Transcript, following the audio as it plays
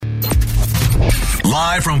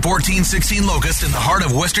Live from 1416 Locust in the heart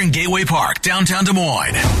of Western Gateway Park, downtown Des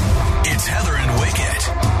Moines. It's Heather and Wicket.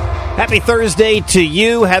 Happy Thursday to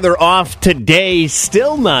you. Heather off today.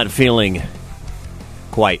 Still not feeling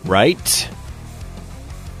quite right.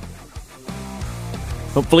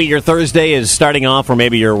 Hopefully your Thursday is starting off, or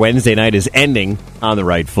maybe your Wednesday night is ending on the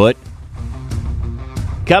right foot.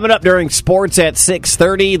 Coming up during sports at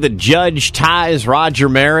 6:30, the judge ties Roger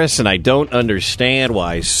Maris, and I don't understand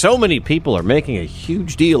why so many people are making a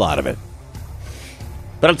huge deal out of it.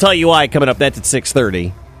 But I'll tell you why coming up. That's at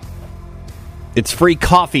 6:30. It's free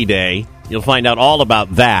coffee day. You'll find out all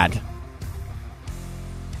about that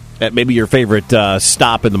at maybe your favorite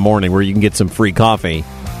stop in the morning where you can get some free coffee.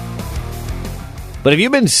 But have you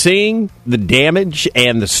been seeing the damage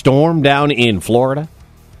and the storm down in Florida?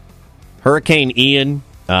 Hurricane Ian.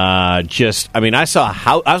 I was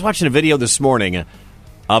watching a video this morning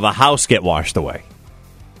of a house get washed away.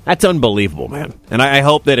 That's unbelievable, man. And I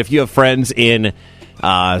hope that if you have friends in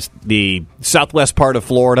the southwest part of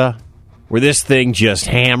Florida, where this thing just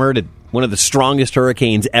hammered, one of the strongest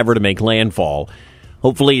hurricanes ever to make landfall,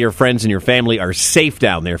 hopefully your friends and your family are safe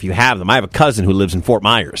down there if you have them. I have a cousin who lives in Fort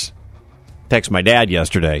Myers. Texted my dad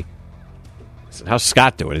yesterday. I said, how's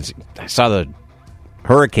Scott doing? I saw the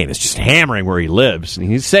hurricane is just hammering where he lives, and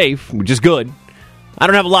he's safe, which is good. I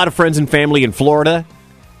don't have a lot of friends and family in Florida.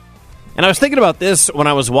 And I was thinking about this when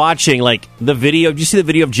I was watching, the video. Did you see the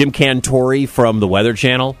video of Jim Cantori from the Weather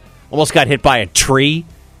Channel? Almost got hit by a tree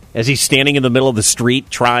as he's standing in the middle of the street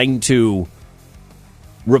trying to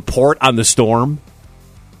report on the storm.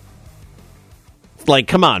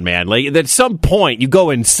 Come on, man. At some point, you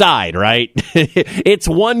go inside, right? It's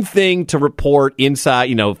one thing to report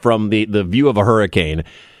inside, from the view of a hurricane.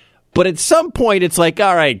 But at some point, it's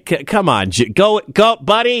all right, come on. Go,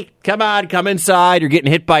 buddy. Come on, come inside. You're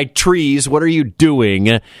getting hit by trees. What are you doing?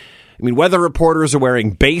 I mean, weather reporters are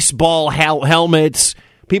wearing baseball helmets.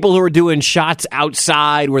 People who are doing shots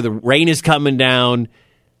outside where the rain is coming down.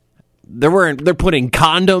 They're putting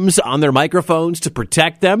condoms on their microphones to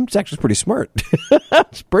protect them. It's actually pretty smart.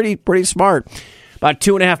 It's pretty smart. About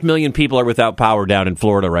 2.5 million people are without power down in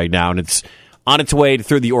Florida right now, and it's on its way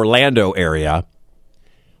through the Orlando area.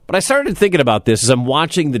 But I started thinking about this as I'm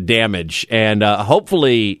watching the damage, and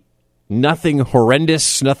hopefully nothing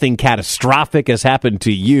horrendous, nothing catastrophic has happened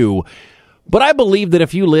to you. But I believe that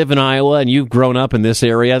if you live in Iowa and you've grown up in this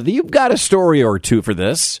area, you've got a story or two for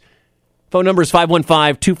this. Phone number is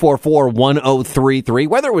 515-244-1033.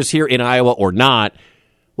 Whether it was here in Iowa or not,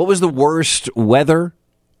 what was the worst weather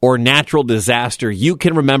or natural disaster you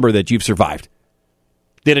can remember that you've survived?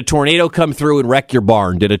 Did a tornado come through and wreck your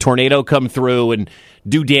barn? Did a tornado come through and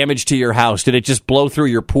do damage to your house? Did it just blow through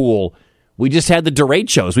your pool? We just had the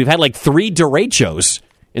derechos. We've had 3 derechos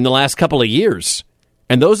in the last couple of years,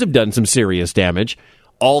 and those have done some serious damage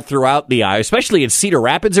all throughout the Iowa, especially in Cedar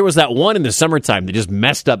Rapids. There was that one in the summertime that just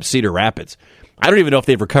messed up Cedar Rapids. I don't even know if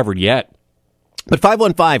they've recovered yet. But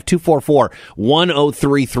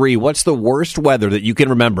 515-244-1033, what's the worst weather that you can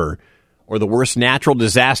remember or the worst natural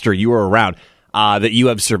disaster you were around that you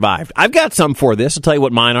have survived? I've got some for this. I'll tell you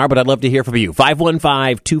what mine are, but I'd love to hear from you.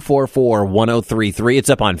 515-244-1033.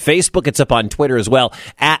 It's up on Facebook. It's up on Twitter as well,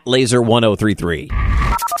 at Laser1033.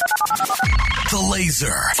 The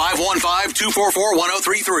Laser.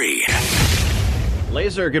 515-244-1033.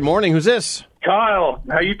 Laser, good morning. Who's this? Kyle,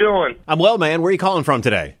 how you doing? I'm well, man. Where are you calling from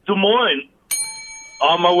today? Des Moines.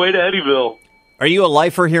 On my way to Eddyville. Are you a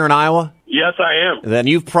lifer here in Iowa? Yes, I am. Then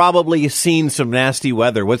you've probably seen some nasty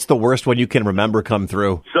weather. What's the worst one you can remember come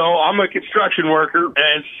through? So I'm a construction worker,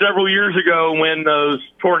 and several years ago when those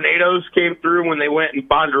tornadoes came through, when they went in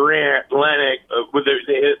Bondurant, Atlantic,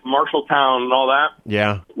 they hit Marshalltown and all that.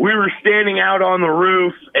 Yeah. We were standing out on the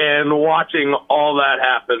roof and watching all that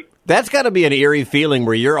happen. That's got to be an eerie feeling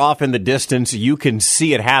where you're off in the distance, you can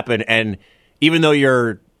see it happen, and even though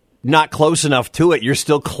you're not close enough to it, you're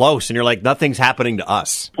still close, and you're like, nothing's happening to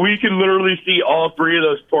us. We can literally see all 3 of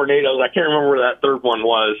those tornadoes. I can't remember where that third one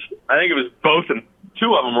was. I think it was both, and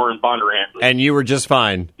 2 of them were in Bondurant. And you were just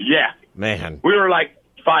fine. Yeah. Man. We were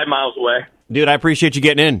 5 miles away. Dude, I appreciate you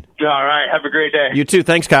getting in. All right. Have a great day. You too.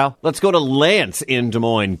 Thanks, Kyle. Let's go to Lance in Des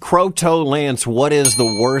Moines. Crow-Toe Lance, what is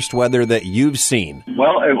the worst weather that you've seen?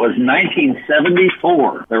 Well, it was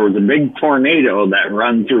 1974. There was a big tornado that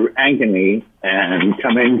run through Ankeny and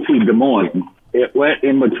come into Des Moines. It went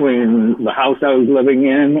in between the house I was living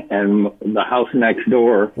in and the house next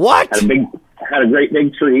door. What? Had a great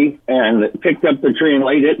big tree, and it picked up the tree and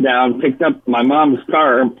laid it down, picked up my mom's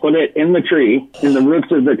car and put it in the tree, in the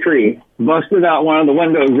roots of the tree, busted out one of the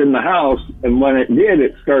windows in the house, and when it did,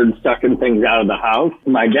 it started sucking things out of the house.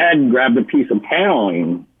 My dad grabbed a piece of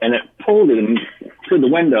paneling, and it pulled him to the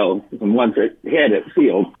window, and once it hit, it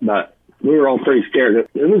sealed. But we were all pretty scared.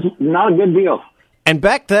 It was not a good deal. And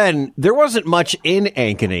back then, there wasn't much in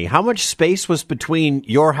Ankeny. How much space was between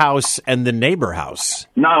your house and the neighbor house?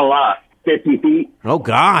 Not a lot. 50 feet. Oh,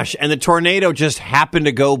 gosh. And the tornado just happened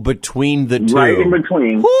to go between the two. Right in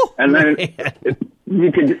between. Whew, and then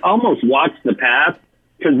you could almost watch the path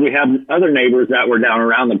because we have other neighbors that were down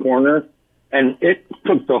around the corner, and it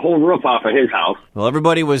took the whole roof off of his house. Well,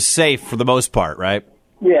 everybody was safe for the most part, right?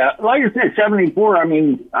 Yeah, like I said, 74, I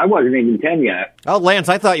mean, I wasn't even 10 yet. Oh, Lance,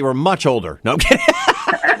 I thought you were much older. No, I'm kidding. Hey,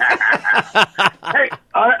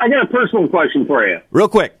 I got a personal question for you. Real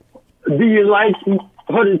quick. Do you like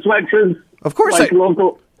hooded sweatshirts? Of course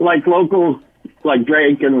locals like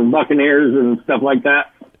Drake and Buccaneers and stuff like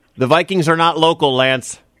that? The Vikings are not local,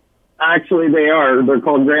 Lance. Actually, they are. They're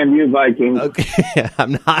called Grandview Vikings. Okay,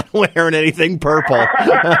 I'm not wearing anything purple.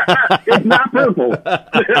 It's not purple.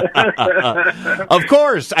 Of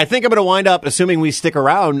course. I think I'm going to wind up, assuming we stick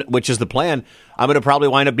around, which is the plan, I'm going to probably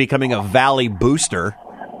wind up becoming a Valley booster.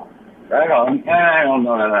 I don't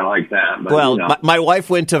know that I like that. But, well, you know. my wife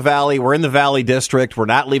went to Valley. We're in the Valley District. We're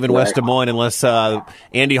not leaving West Des Moines unless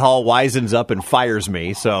Andy Hall wisens up and fires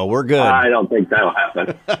me, so we're good. I don't think that'll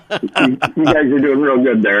happen. You guys are doing real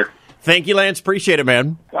good there. Thank you, Lance. Appreciate it,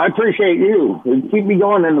 man. I appreciate you. Keep me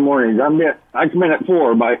going in the mornings. I come in at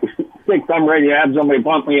 4. By 6, I'm ready to have somebody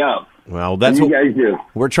pump me up. Well, that's what you guys do.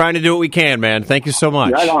 We're trying to do what we can, man. Thank you so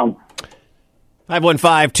much. Right on.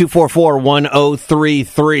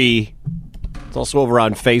 515-244-1033. It's also over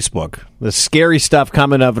on Facebook. The scary stuff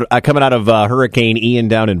coming out of Hurricane Ian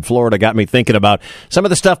down in Florida got me thinking about some of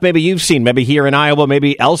the stuff maybe you've seen, maybe here in Iowa,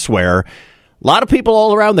 maybe elsewhere. A lot of people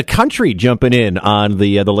all around the country jumping in on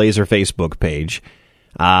the Laser Facebook page.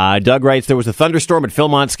 Doug writes, there was a thunderstorm at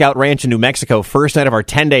Philmont Scout Ranch in New Mexico. First night of our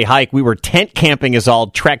 10-day hike. We were tent camping as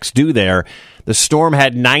all treks do there. The storm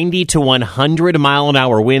had 90 to 100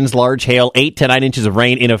 mile-an-hour winds, large hail, 8 to 9 inches of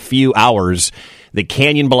rain in a few hours. The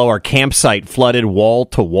canyon below our campsite flooded wall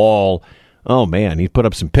to wall. Oh, man, he put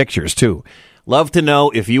up some pictures, too. Love to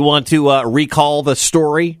know if you want to recall the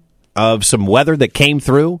story of some weather that came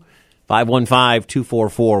through.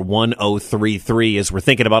 515-244-1033 as we're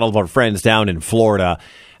thinking about all of our friends down in Florida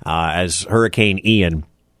as Hurricane Ian.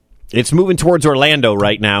 It's moving towards Orlando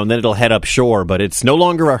right now, and then it'll head up shore, but it's no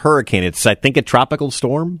longer a hurricane. It's, I think, a tropical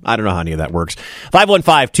storm. I don't know how any of that works.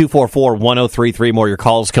 515-244-1033. More of your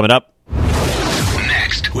calls coming up.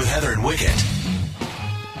 Next, with Heather and Wicket.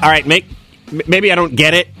 All right, maybe I don't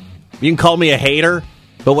get it. You can call me a hater,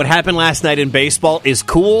 but what happened last night in baseball is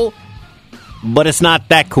cool, but it's not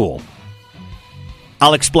that cool.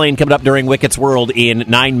 I'll explain coming up during Wicket's World in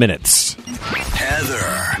 9 minutes.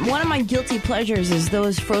 Heather. One of my guilty pleasures is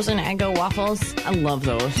those frozen Eggo waffles. I love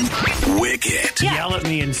those. Wicket. Yeah. Yell at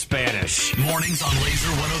me in Spanish. Mornings on Laser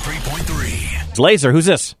 103.3. Laser, who's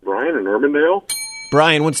this? Brian in Urbandale.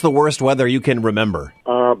 Brian, what's the worst weather you can remember?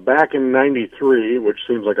 Back in 93, which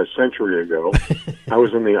seems like a century ago, I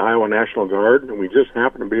was in the Iowa National Guard, and we just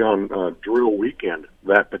happened to be on drill weekend.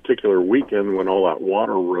 That particular weekend, when all that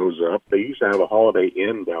water rose up, they used to have a Holiday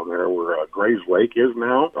Inn down there where Grays Lake is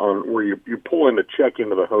now, where you pull in to check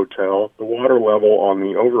into the hotel. The water level on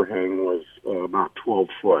the overhang was about 12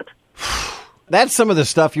 foot. That's some of the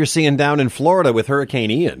stuff you're seeing down in Florida with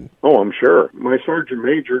Hurricane Ian. Oh, I'm sure. My sergeant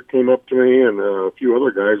major came up to me and a few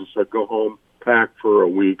other guys and said, go home, pack for a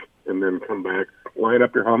week, and then come back, line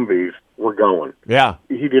up your Humvees. We're going. Yeah.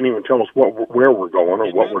 He didn't even tell us where we're going or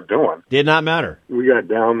what we're doing. Did not matter. We got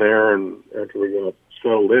down there, and after we got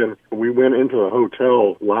settled in, we went into the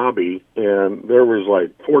hotel lobby, and there was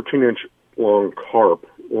like 14-inch long carp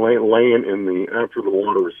laying in the, after the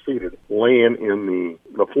water receded, laying in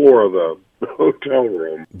the floor of the hotel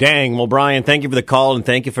room. Dang. Well, Brian, thank you for the call, and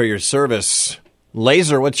thank you for your service.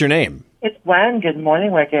 Laser, what's your name? It's Gwen. Good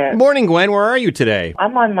morning, Wicket. Good morning, Gwen. Where are you today?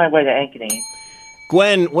 I'm on my way to Ankeny.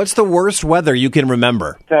 Gwen, what's the worst weather you can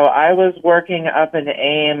remember? So I was working up in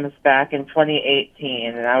Ames back in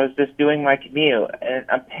 2018, and I was just doing my commute. And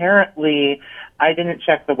apparently, I didn't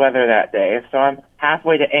check the weather that day. So I'm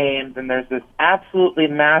halfway to Ames, and there's this absolutely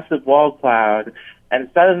massive wall cloud, and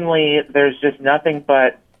suddenly there's just nothing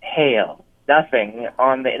but hail. Nothing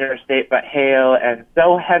on the interstate but hail, and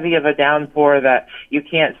so heavy of a downpour that you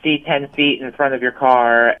can't see 10 feet in front of your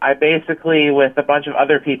car. I basically, with a bunch of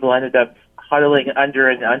other people, ended up huddling under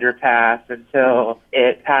an underpass until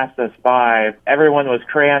it passed us by. Everyone was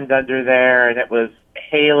crammed under there, and it was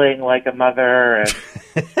hailing like a mother.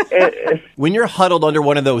 And when you're huddled under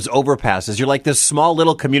one of those overpasses, you're like this small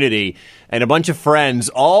little community and a bunch of friends,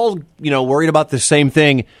 all worried about the same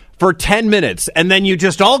thing. for 10 minutes, and then you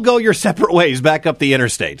just all go your separate ways back up the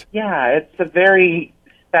interstate. Yeah, it's a very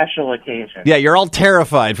special occasion. Yeah, you're all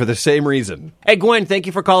terrified for the same reason. Hey, Gwen, thank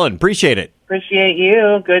you for calling. Appreciate it. Appreciate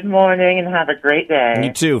you. Good morning and have a great day.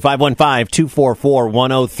 You too.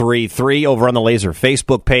 515-244-1033 over on the Laser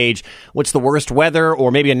Facebook page. What's the worst weather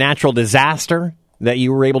or maybe a natural disaster that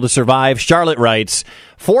you were able to survive? Charlotte writes,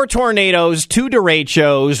 4 tornadoes, 2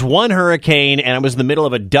 derechos, 1 hurricane, and it was in the middle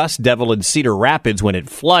of a dust devil in Cedar Rapids when it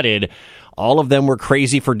flooded. All of them were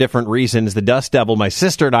crazy for different reasons. The dust devil my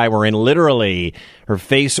sister and I were in, literally, her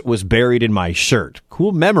face was buried in my shirt.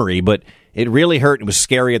 Cool memory, but it really hurt. It was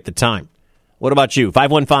scary at the time. What about you?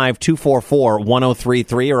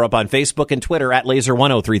 515-244-1033 or up on Facebook and Twitter at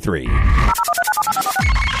Laser1033.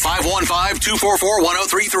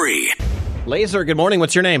 515-244-1033. Laser, good morning.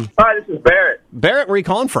 What's your name? Hi, this is Barrett. Barrett, where are you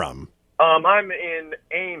calling from? I'm in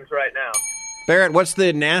Ames right now. Barrett, what's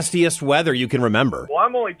the nastiest weather you can remember? Well,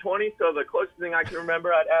 I'm only 20, so the closest thing I can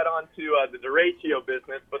remember I'd add on to the derecho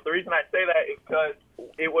business. But the reason I say that is because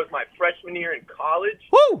it was my freshman year in college.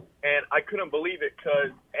 Woo! And I couldn't believe it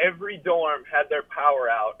because every dorm had their power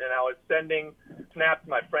out, and I was sending snaps to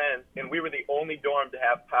my friends, and we were the only dorm to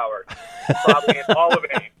have power, probably in all of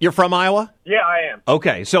Ames. You're from Iowa? Yeah, I am.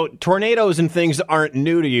 Okay, so tornadoes and things aren't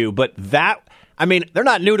new to you, but that... I mean, they're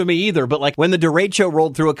not new to me either, but like when the derecho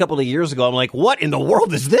rolled through a couple of years ago, I'm like, what in the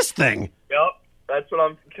world is this thing? Yep, that's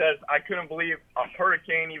what because I couldn't believe a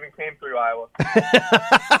hurricane even came through Iowa.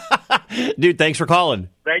 Dude, thanks for calling.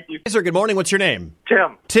 Thank you. Sir, good morning. What's your name?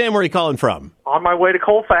 Tim, Tim, where are you calling from? on my way to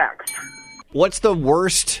Colfax. What's the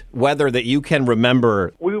worst weather that you can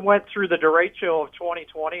remember? We went through the derecho of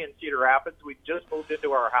 2020 in Cedar Rapids. We just moved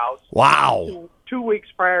into our house. Wow. 2 weeks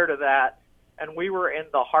prior to that, and we were in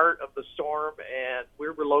the heart of the storm, and we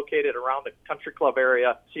were located around the country club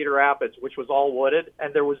area, Cedar Rapids, which was all wooded,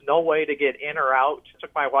 and there was no way to get in or out. It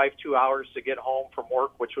took my wife 2 hours to get home from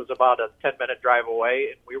work, which was about a 10-minute drive away,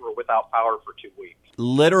 and we were without power for 2 weeks.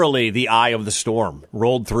 Literally the eye of the storm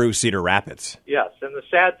rolled through Cedar Rapids. Yes, and the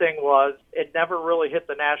sad thing was it never really hit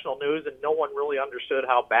the national news, and no one really understood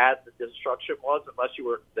how bad the destruction was unless you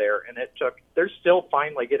were there. And they're still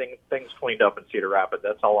finally getting things cleaned up in Cedar Rapids.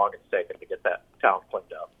 That's how long it's taken to get that town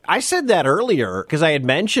cleaned up. I said that earlier because I had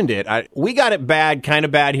mentioned it. We got it bad, kind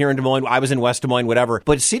of bad here in Des Moines. I was in West Des Moines, whatever.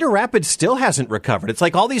 But Cedar Rapids still hasn't recovered. It's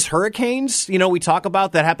like all these hurricanes, we talk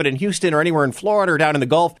about that happen in Houston or anywhere in Florida or down in the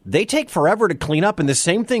Gulf. They take forever to clean up, and the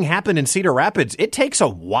same thing happened in Cedar Rapids. It takes a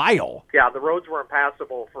while. Yeah, the roads were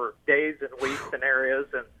impassable for days and weeks in areas,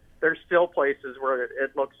 and there's still places where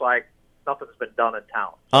it looks like nothing's been done in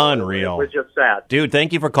town. Unreal. It was just sad. Dude,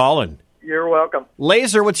 thank you for calling. You're welcome.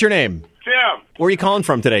 Laser, what's your name? Jim. Where are you calling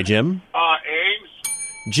from today, Jim? Ames.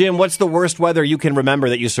 Jim, what's the worst weather you can remember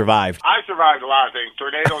that you survived? I survived a lot of things.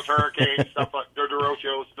 Tornadoes, hurricanes, stuff like the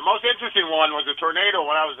derechos. The most interesting one was a tornado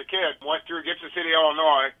when I was a kid. Went through Gibson City,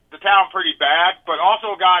 Illinois. The town pretty bad, but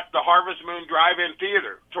also got the Harvest Moon Drive-In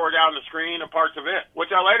Theater. Tore down the screen and parts of it,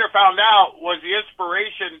 which I later found out was the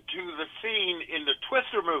inspiration to the scene in the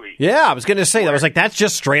Twister movie. Yeah, I was going to say, that was like, that's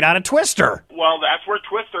just straight out of Twister. Well, that's where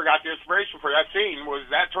Twister got the inspiration for that scene, was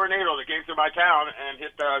that tornado that came through my town and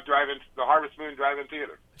hit the Harvest Moon Drive-In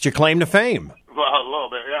Theater. It's your claim to fame. Well, a little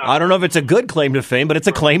bit, yeah. I don't know if it's a good claim to fame, but it's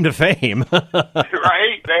a claim to fame.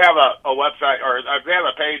 Right? They have a website, or they have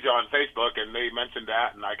a page on Facebook, and they mentioned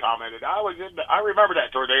that, and I commented, I remember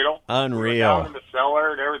that tornado. Unreal. We were down in the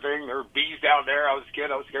cellar and everything. There were bees down there. I was a kid.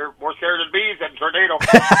 I was scared, more scared of bees than tornado.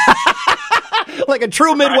 Like a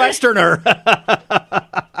true Midwesterner.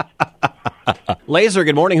 Laser,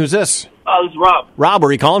 good morning. Who's this? This is Rob. Rob, where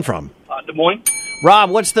are you calling from? Des Moines. Rob,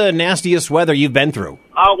 what's the nastiest weather you've been through?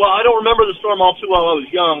 Well, I don't remember the storm all too well. I was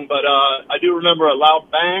young, but I do remember a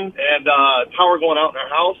loud bang and power going out in our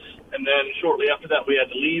house. And then shortly after that, we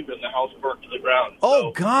had to leave, and the house burnt to the ground.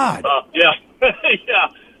 Oh, God. Yeah. Yeah.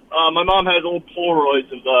 My mom has old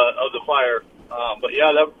Polaroids of the fire. But,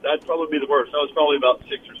 yeah, that'd probably be the worst. That was probably about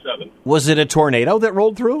 6 or 7. Was it a tornado that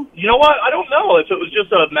rolled through? You know what? I don't know if it was just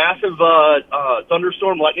a massive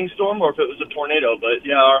thunderstorm, lightning storm, or if it was a tornado. But,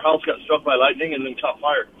 yeah, our house got struck by lightning and then caught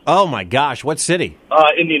fire. Oh, my gosh. What city?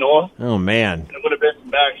 Indianola. Oh, man. It would have been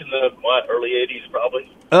back in the, early 80s probably.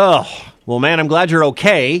 Oh, well, man, I'm glad you're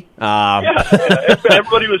okay. Yeah,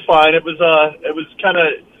 everybody was fine. It was kind of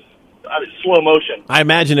slow motion. I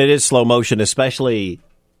imagine it is slow motion, especially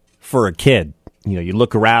for a kid. You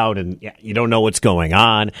look around and you don't know what's going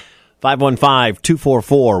on.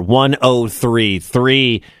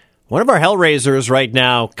 515-244-1033. One of our Hellraisers right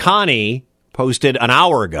now, Connie, posted an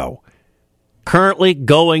hour ago, currently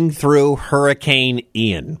going through Hurricane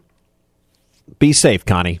Ian. Be safe,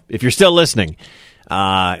 Connie. If you're still listening,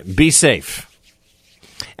 be safe.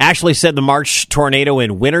 Ashley said the March tornado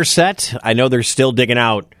in Winterset. I know they're still digging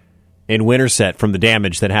out in Winterset from the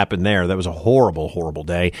damage that happened there. That was a horrible, horrible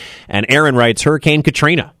day. And Aaron writes, Hurricane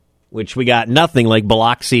Katrina, which we got nothing like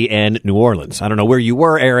Biloxi and New Orleans. I don't know where you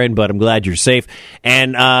were, Aaron, but I'm glad you're safe.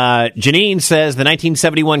 And Janine says the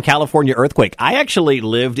 1971 California earthquake. I actually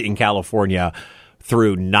lived in California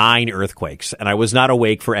through 9 earthquakes, and I was not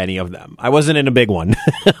awake for any of them. I wasn't in a big one,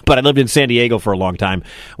 but I lived in San Diego for a long time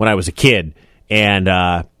when I was a kid, and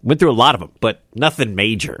went through a lot of them, but nothing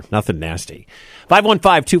major, nothing nasty.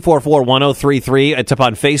 515-244-1033. It's up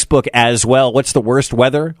on Facebook as well. What's the worst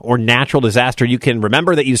weather or natural disaster you can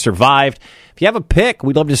remember that you survived? If you have a pick,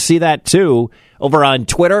 we'd love to see that too. Over on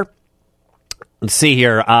Twitter, let's see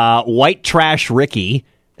here. White Trash Ricky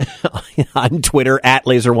on Twitter at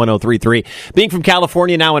Laser1033. Being from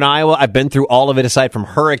California, now in Iowa, I've been through all of it aside from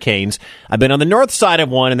hurricanes. I've been on the north side of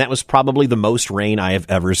one, and that was probably the most rain I have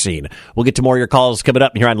ever seen. We'll get to more of your calls coming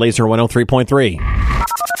up here on Laser 103.3.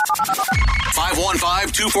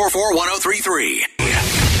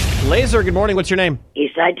 515-244-1033. Laser, good morning. What's your name?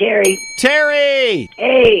 Eastside Terry. Terry!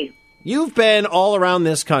 Hey. You've been all around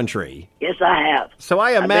this country. Yes, I have. So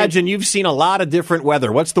I imagine you've seen a lot of different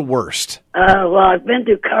weather. What's the worst? Well, I've been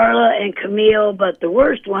through Carla and Camille, but the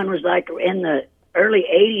worst one was like in the early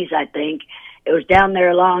 80s, I think. It was down there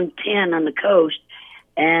along 10 on the coast,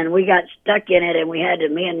 and we got stuck in it, and we had to,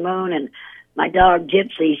 me and Moon and my dog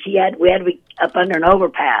Gypsy, we had to be up under an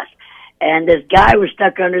overpass. And this guy was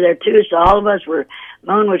stuck under there, too, so all of us were,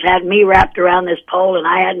 Moon had me wrapped around this pole, and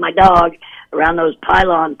I had my dog around those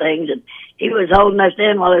pylon things, and he was holding us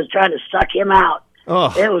in while I was trying to suck him out.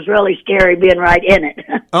 Oh. It was really scary being right in it.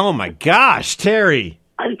 Oh, my gosh, Terry.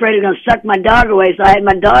 I was afraid he was going to suck my dog away, so I had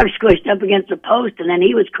my dog squished up against the post, and then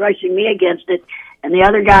he was crushing me against it, and the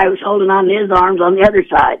other guy was holding on to his arms on the other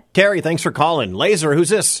side. Terry, thanks for calling. Laser, who's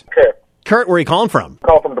this? Kurt. Kurt, where are you calling from?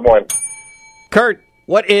 Call from Des Moines. Kurt,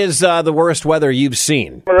 what is the worst weather you've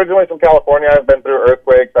seen? I'm originally from California. I've been through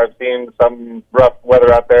earthquakes. I've seen some rough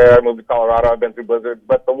weather out there. I moved to Colorado. I've been through blizzards.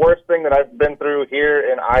 But the worst thing that I've been through here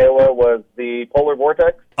in Iowa was the polar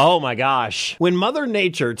vortex. Oh, my gosh. When Mother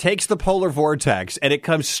Nature takes the polar vortex and it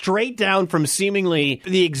comes straight down from seemingly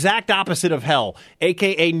the exact opposite of hell,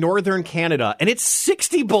 a.k.a. northern Canada, and it's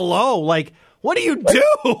 60 below, like, what do you do?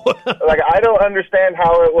 I don't understand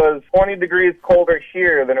how it was 20 degrees colder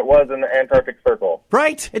here than it was in the Antarctic Circle.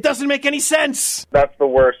 Right? It doesn't make any sense. That's the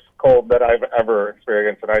worst cold that I've ever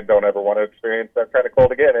experienced, and I don't ever want to experience that kind of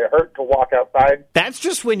cold again. It hurt to walk outside. That's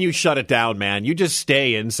just when you shut it down, man. You just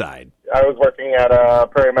stay inside. I was working at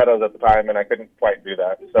Prairie Meadows at the time, and I couldn't quite do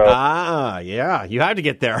that. So yeah, you had to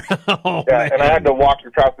get there. Oh, yeah, man. And I had to walk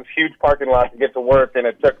across this huge parking lot to get to work, and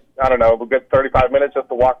it took, I don't know, a good 35 minutes just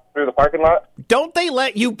to walk through the parking lot. Don't they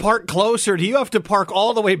let you park closer? Do you have to park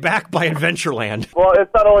all the way back by Adventureland? Well,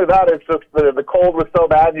 it's not only that, it's just the cold was so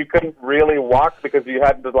bad you couldn't really walk because you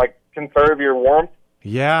had to, conserve your warmth.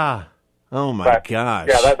 Yeah. Oh, my gosh.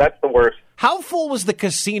 Yeah, that's the worst. How full was the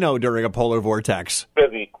casino during a polar vortex?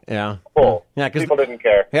 Busy. Yeah. Full. Yeah, people didn't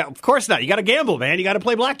care. Yeah, of course not. You got to gamble, man. You got to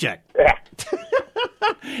play blackjack. Yeah.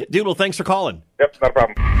 Dude, well, thanks for calling. Yep, not a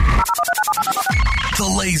problem.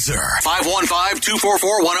 The Laser.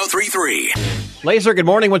 515-244-1033. Laser, good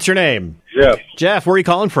morning. What's your name? Jeff. Jeff, where are you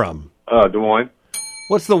calling from? Des Moines.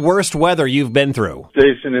 What's the worst weather you've been through?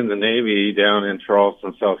 Stationed in the Navy down in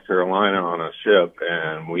Charleston, South Carolina on a ship,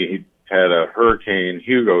 and we had a Hurricane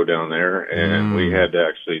Hugo down there, and we had to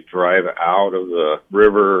actually drive out of the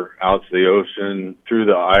river, out to the ocean, through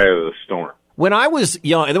the eye of the storm. When I was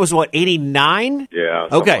young, it was, 89? Yeah,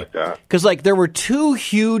 something like that. Because, there were two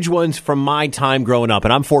huge ones from my time growing up,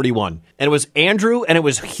 and I'm 41. And it was Andrew and it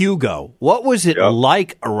was Hugo. What was it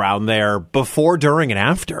like around there before, during, and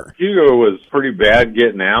after? Hugo was pretty bad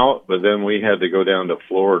getting out, but then we had to go down to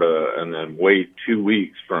Florida and then wait 2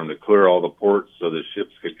 weeks for them to clear all the ports so the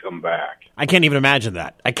ships could come back. I can't even imagine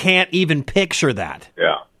that. I can't even picture that.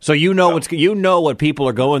 Yeah. So you know what people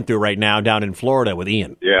are going through right now down in Florida with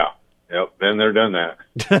Ian. Yeah. Yep, been there, done that.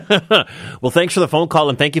 Well, thanks for the phone call,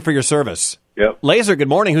 and thank you for your service. Yep. Laser, good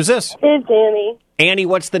morning. Who's this? It's Annie. Annie,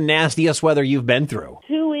 what's the nastiest weather you've been through?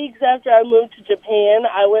 2 weeks after I moved to Japan,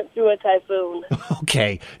 I went through a typhoon.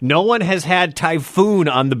 Okay. No one has had typhoon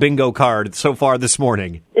on the bingo card so far this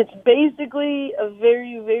morning. It's basically a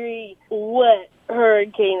very, very wet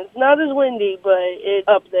hurricane. It's not as windy, but it's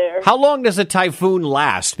up there. How long does a typhoon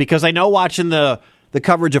last? Because I know watching the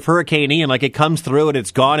coverage of Hurricane Ian, it comes through and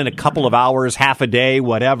it's gone in a couple of hours, half a day,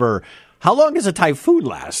 whatever. How long does a typhoon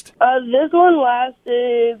last? This one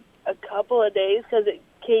lasted a couple of days because it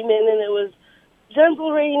came in and it was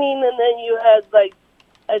gentle raining, and then you had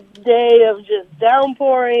a day of just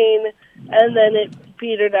downpouring, and then it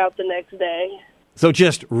petered out the next day. So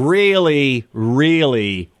just really,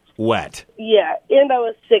 really wet. Yeah, and I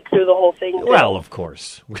was sick through the whole thing. Well, of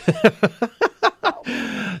course.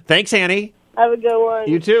 Thanks, Annie. Have a good one.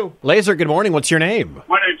 You too. Laser, good morning. What's your name?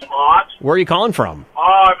 My name's Mott. Where are you calling from?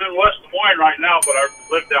 I'm in West Des Moines right now, but I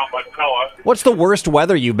live down by Pella. What's the worst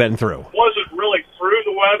weather you've been through? Wasn't really through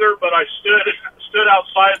the weather, but I stood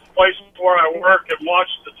outside the place where I work and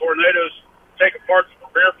watched the tornadoes take apart the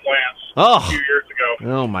beer plants a few years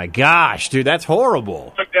ago. Oh, my gosh, dude, that's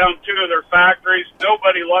horrible. Took down 2 of their factories.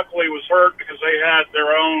 Nobody, luckily, was hurt because they had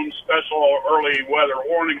their own special early weather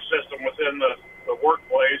warning system within the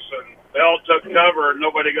workplace, and they all took cover and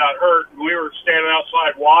nobody got hurt. And we were standing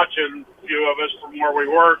outside watching, a few of us from where we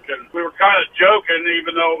work, and we were kind of joking,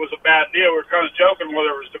 even though it was a bad deal, we were kind of joking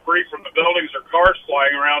whether it was debris from the buildings or cars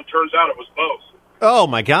flying around. Turns out it was both. Oh,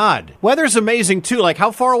 my God. Weather's amazing, too. Like,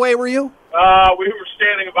 how far away were you? We were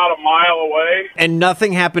standing about a mile away. And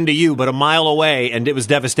nothing happened to you but a mile away, and it was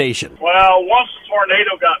devastation. Well, once the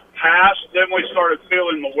tornado got past, then we started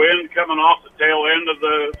feeling the wind coming off the tail end of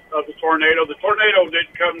the tornado. The tornado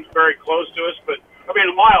didn't come very close to us, but, I mean,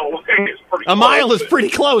 a mile away is pretty close. A mile is pretty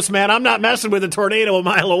close, man. I'm not messing with a tornado a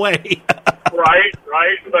mile away. Right.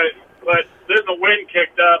 But then the wind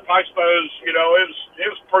kicked up. I suppose, it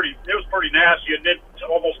was pretty nasty. It did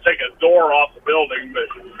almost take a door off the building, but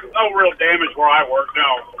no real damage where I work.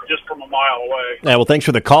 No, just from a mile away. Yeah, well, thanks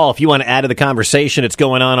for the call. If you want to add to the conversation, it's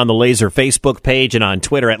going on the Laser Facebook page and on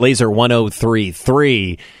Twitter at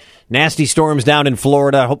Laser1033. Nasty storms down in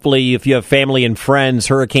Florida. Hopefully, if you have family and friends,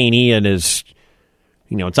 Hurricane Ian is,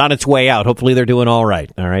 it's on its way out. Hopefully, they're doing all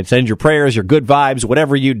right. All right, send your prayers, your good vibes,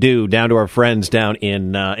 whatever you do, down to our friends down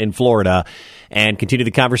in Florida, and continue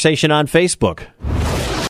the conversation on Facebook.